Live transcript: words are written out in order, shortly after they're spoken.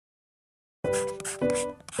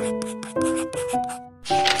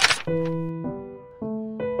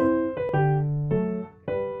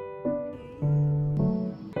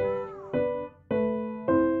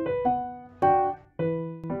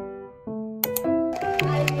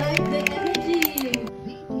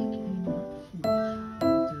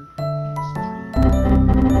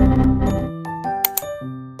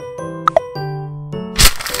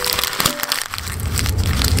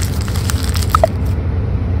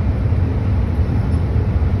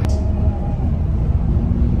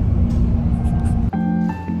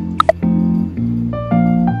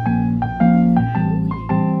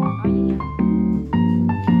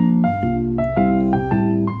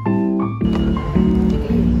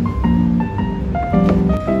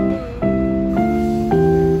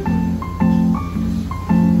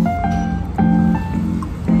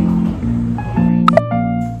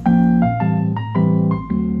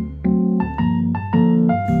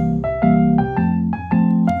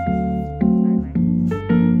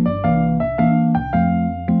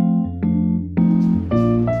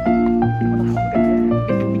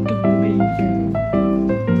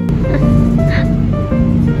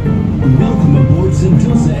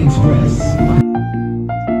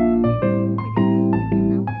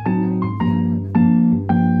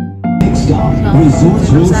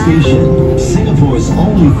Resorts World Station, Singapore's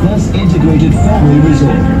only thus integrated family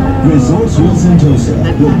resort. Resorts World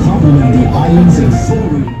Sentosa will complement the island's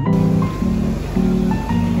exhilarating.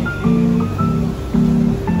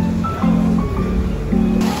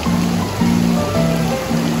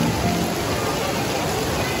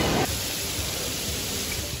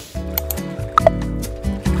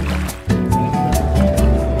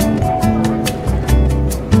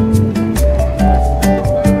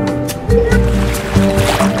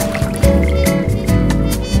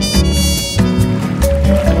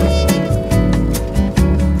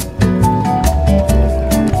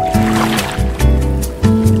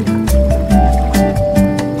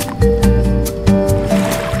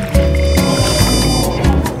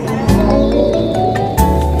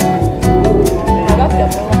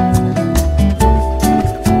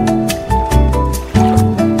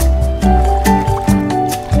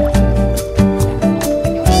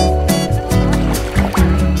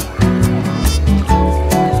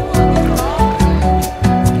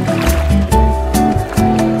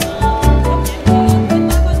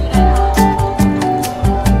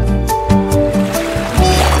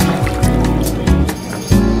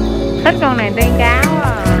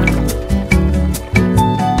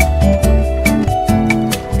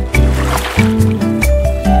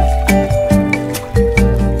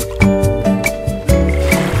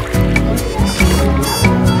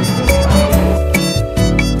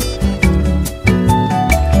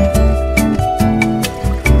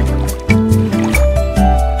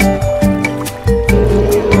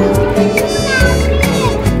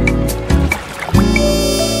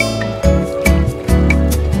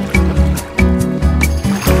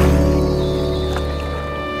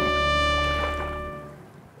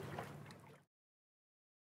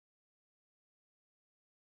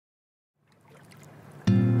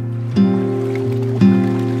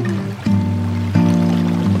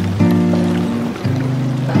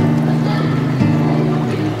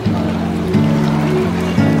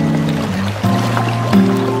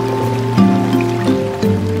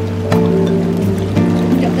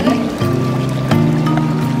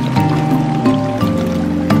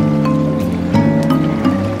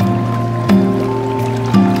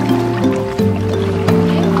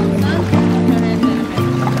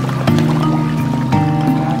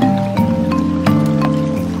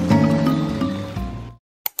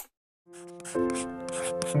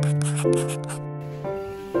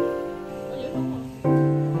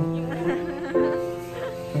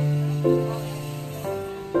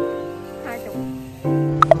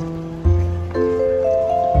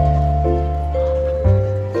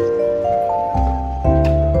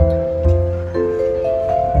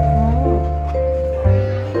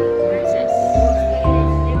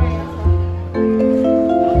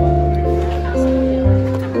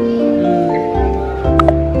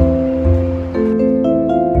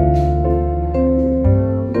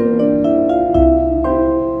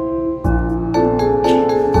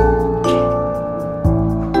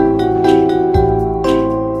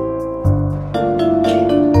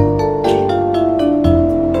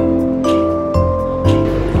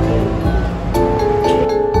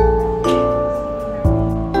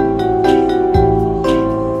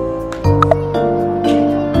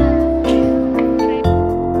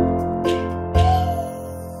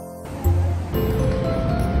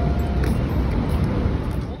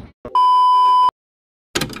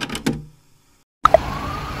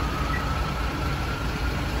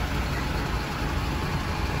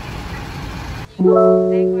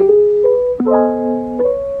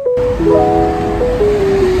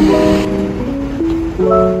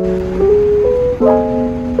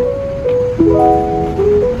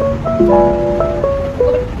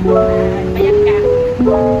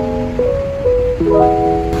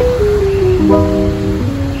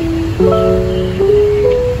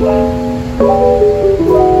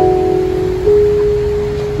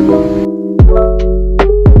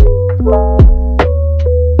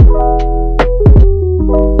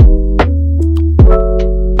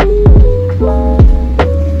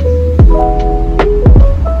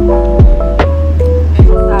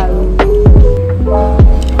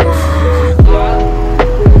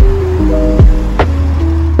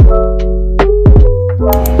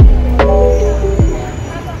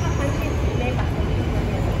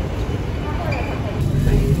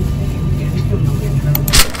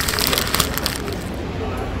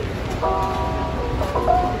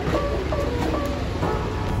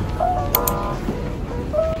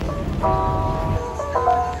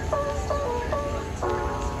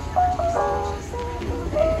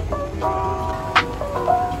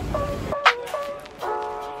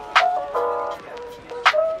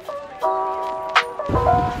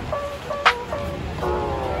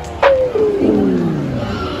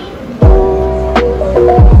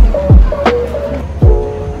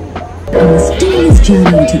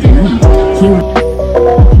 Journey to the night here.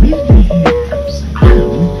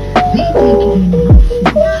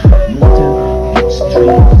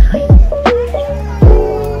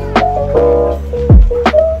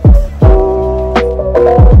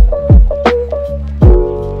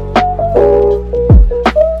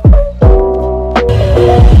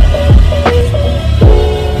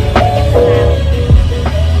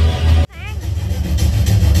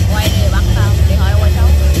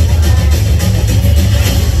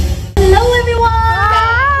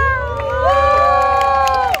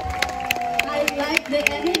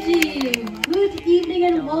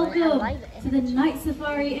 To the night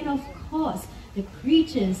safari and of course the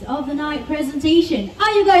creatures of the night presentation.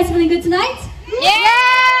 Are you guys feeling good tonight?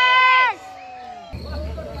 Yes!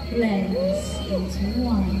 Blends into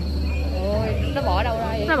one. Ôi, nó bỏ đâu ra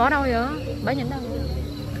vậy? Nó bỏ đâu vậy? Bà nhìn đâu?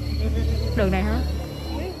 Đường này hả?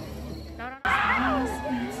 Đó đó.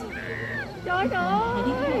 Trời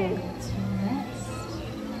ơi!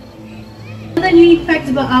 Another unique fact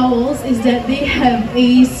about owls is that they have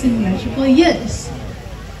asymmetrical ears,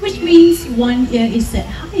 which means one ear is set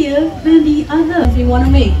higher than the other if we want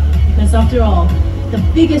to make. Because after all, the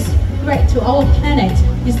biggest threat to our planet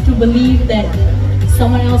is to believe that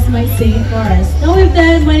someone else might save it for us. Now with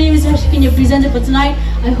that, my name is Ashkin, your presenter for tonight.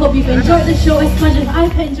 I hope you've enjoyed the show as much as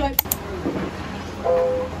I've enjoyed.